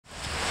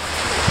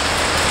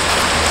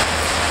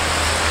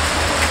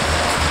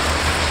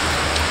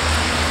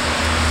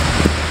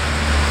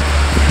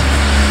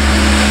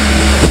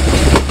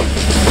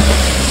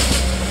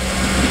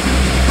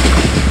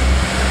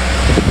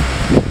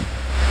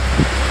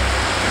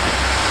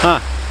Huh.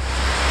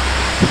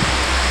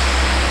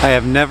 I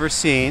have never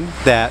seen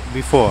that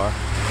before.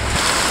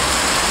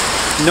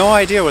 No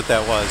idea what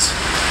that was.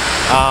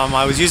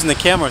 I was using the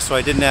camera, so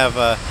I didn't have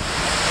a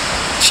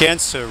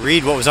chance to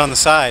read what was on the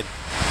side.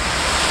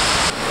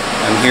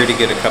 I'm here to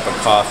get a cup of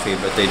coffee,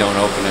 but they don't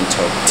open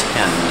until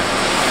 10.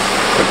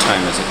 What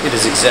time is it? It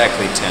is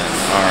exactly 10.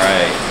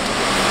 Alright.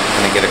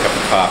 I'm gonna get a cup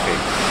of coffee.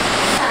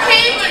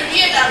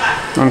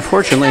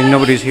 Unfortunately,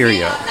 nobody's here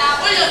yet.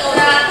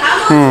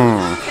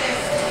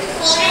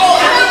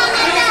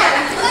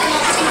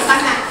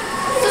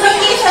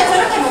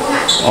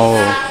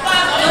 Oh,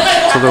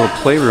 it's a little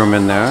playroom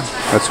in there.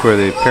 That's where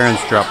the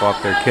parents drop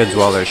off their kids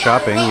while they're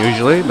shopping,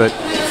 usually, but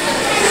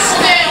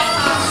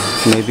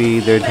maybe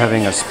they're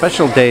having a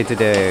special day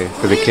today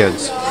for the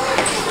kids.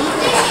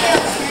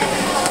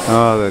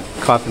 Oh, the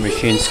coffee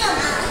machine's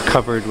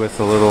covered with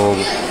a little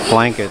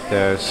blanket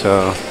there,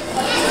 so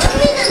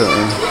the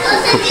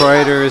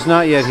proprietor is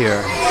not yet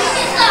here.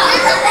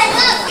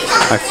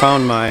 I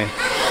found my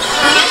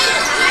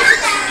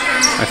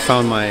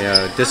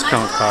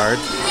discount card.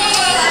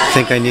 I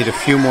think I need a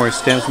few more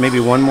stamps, maybe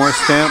one more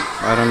stamp.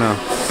 I don't know.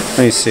 Let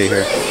me see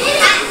here.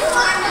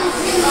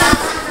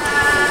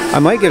 I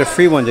might get a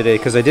free one today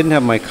because I didn't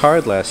have my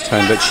card last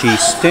time, but she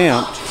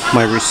stamped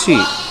my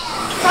receipt.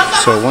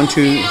 So 1,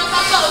 2,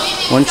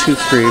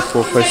 3,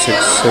 4, 5,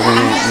 6, 7, 8,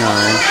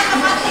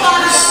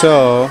 9.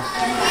 So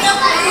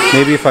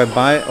maybe if I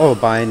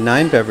buy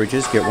 9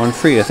 beverages, get 1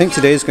 free. I think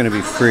today's going to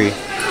be free.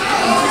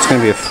 It's going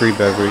to be a free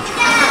beverage.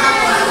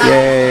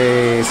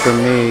 Yay for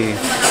me.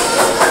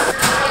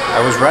 I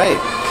was right.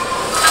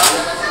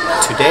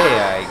 Today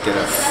I get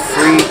a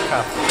free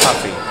cup of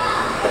coffee.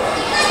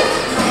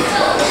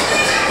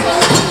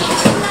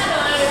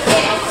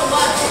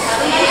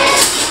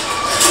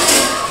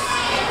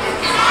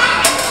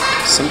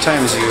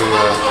 Sometimes you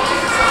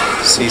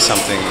see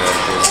something that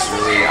is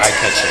really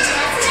eye-catching.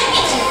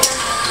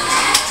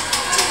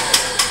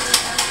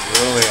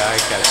 Really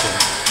eye-catching.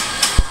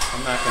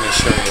 I'm not going to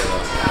show you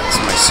though. It's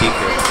my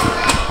secret.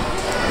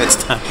 It's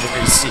not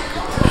very secret.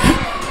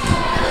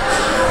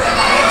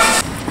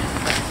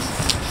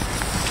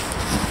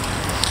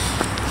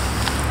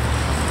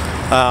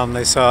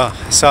 I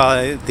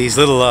saw these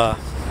little I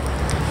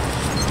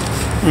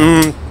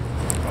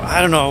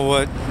don't know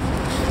what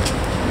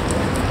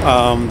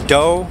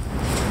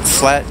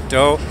flat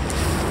dough,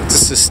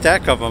 just a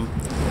stack of them.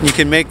 You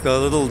can make the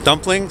little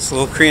dumplings,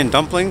 little Korean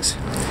dumplings.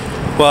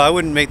 Well, I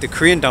wouldn't make the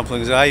Korean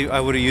dumplings. I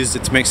would have used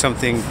it to make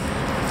something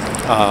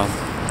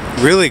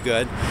really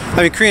good.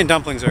 I mean, Korean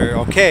dumplings are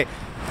okay,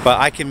 but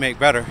I can make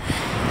better.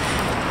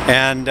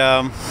 And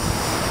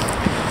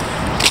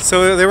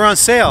so they were on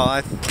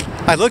sale.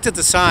 I looked at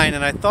the sign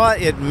and I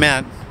thought it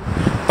meant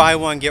buy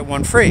one get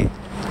one free.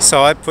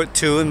 So I put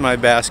 2 in my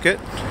basket,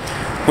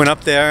 went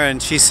up there,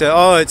 and she said,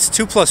 oh, it's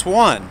 2 plus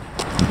 1.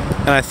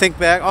 And I think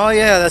back, oh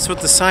yeah, that's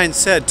what the sign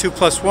said, 2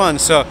 plus 1.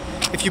 So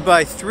if you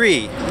buy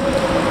 3,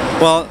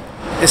 well,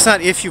 it's not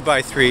if you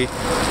buy 3,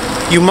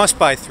 you must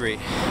buy 3.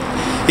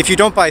 If you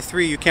don't buy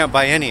 3, you can't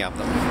buy any of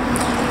them.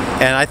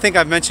 And I think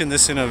I've mentioned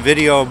this in a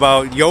video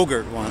about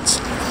yogurt once.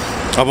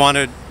 I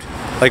wanted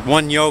like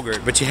 1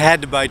 yogurt, but you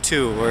had to buy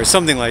 2 or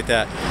something like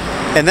that.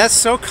 And that's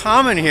so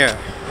common here.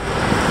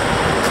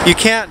 You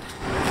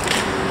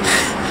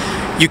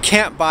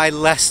can't buy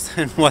less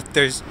than what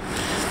they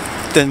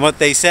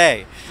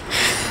say.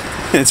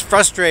 It's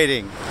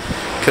frustrating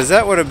because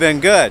that would have been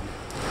good.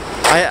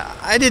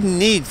 I didn't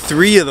need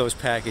 3 of those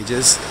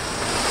packages.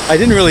 I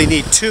didn't really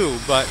need 2,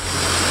 but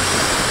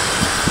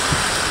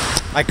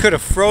I could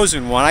have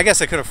frozen 1. I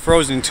guess I could have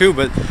frozen 2,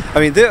 but I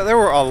mean there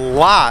were a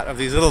lot of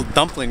these little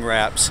dumpling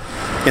wraps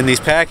in these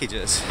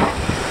packages.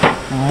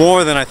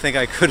 More than I think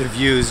I could have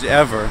used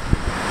ever.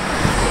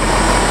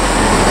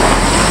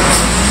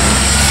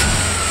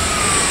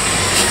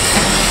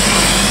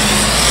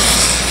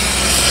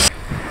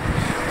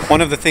 One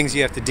of the things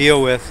you have to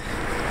deal with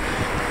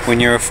when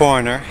you're a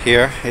foreigner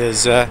here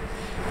is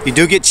you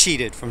do get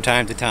cheated from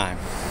time to time.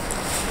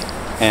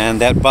 And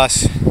that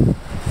bus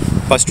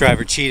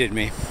driver cheated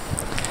me.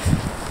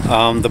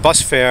 The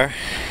bus fare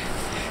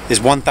is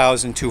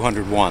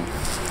 1,201.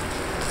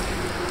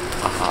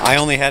 I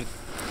only had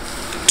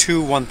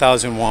 2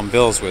 1,001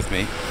 bills with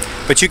me,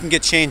 but you can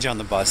get change on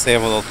the bus. They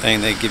have a little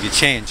thing, they give you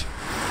change.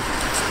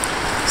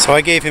 So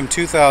I gave him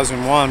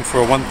 2,001 for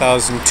a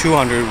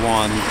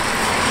 1,201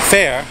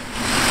 fare.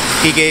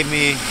 He gave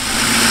me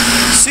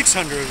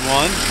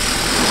 601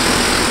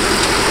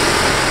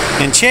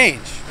 in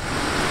change.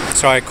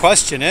 So I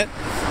question it.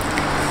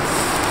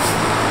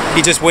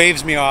 He just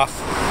waves me off.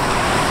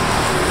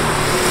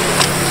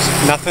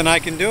 Nothing I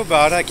can do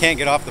about it. I can't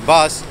get off the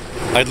bus.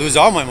 I'd lose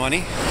all my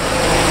money.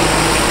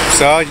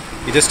 So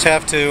you just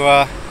have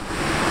to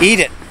eat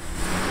it.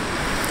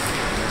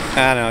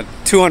 I don't know,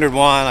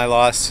 201 I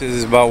lost. This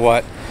is about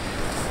what?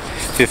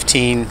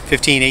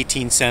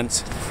 18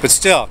 cents. But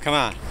still, come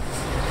on.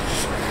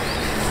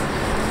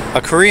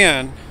 A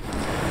Korean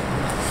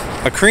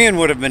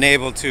would have been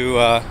able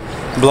to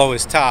blow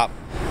his top.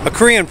 A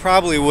Korean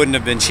probably wouldn't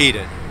have been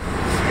cheated.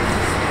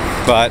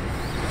 But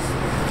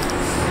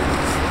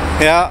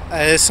Yeah,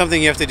 it's something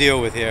you have to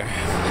deal with here.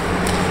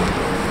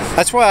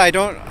 That's why I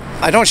don't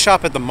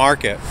shop at the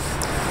market.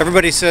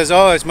 Everybody says,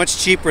 oh, it's much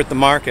cheaper at the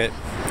market.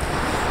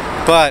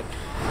 But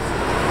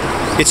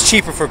it's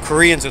cheaper for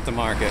Koreans at the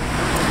market.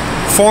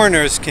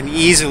 Foreigners can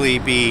easily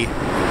be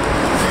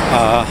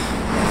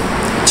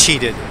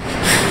cheated.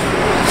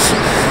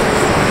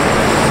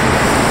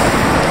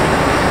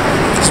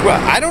 Well,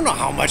 I don't know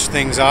how much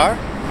things are.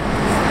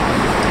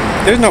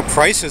 There's no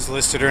prices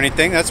listed or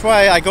anything. That's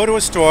why I go to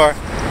a store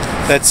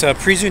that's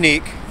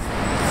Prise-Unique,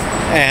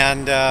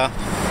 and that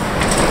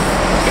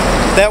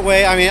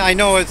way, I mean, I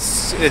know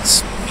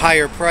it's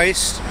higher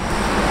priced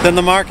than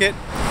the market,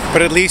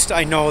 but at least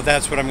I know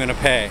that's what I'm going to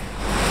pay.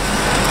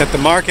 At the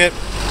market,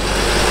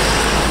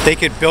 they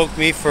could bilk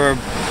me for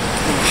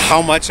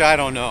how much, I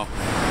don't know,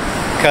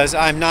 because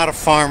I'm not a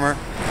farmer.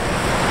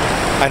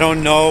 I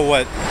don't know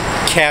what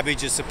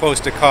cabbage is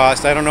supposed to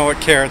cost. I don't know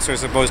what carrots are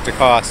supposed to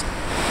cost.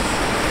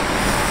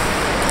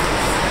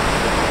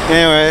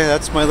 Anyway,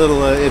 that's my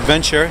little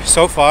adventure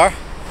so far.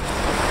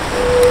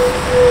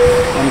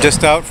 I'm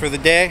just out for the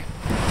day,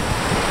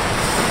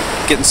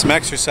 getting some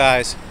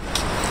exercise.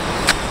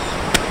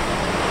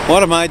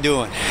 What am I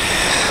doing?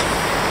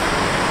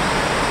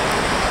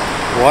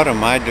 What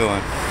am I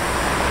doing?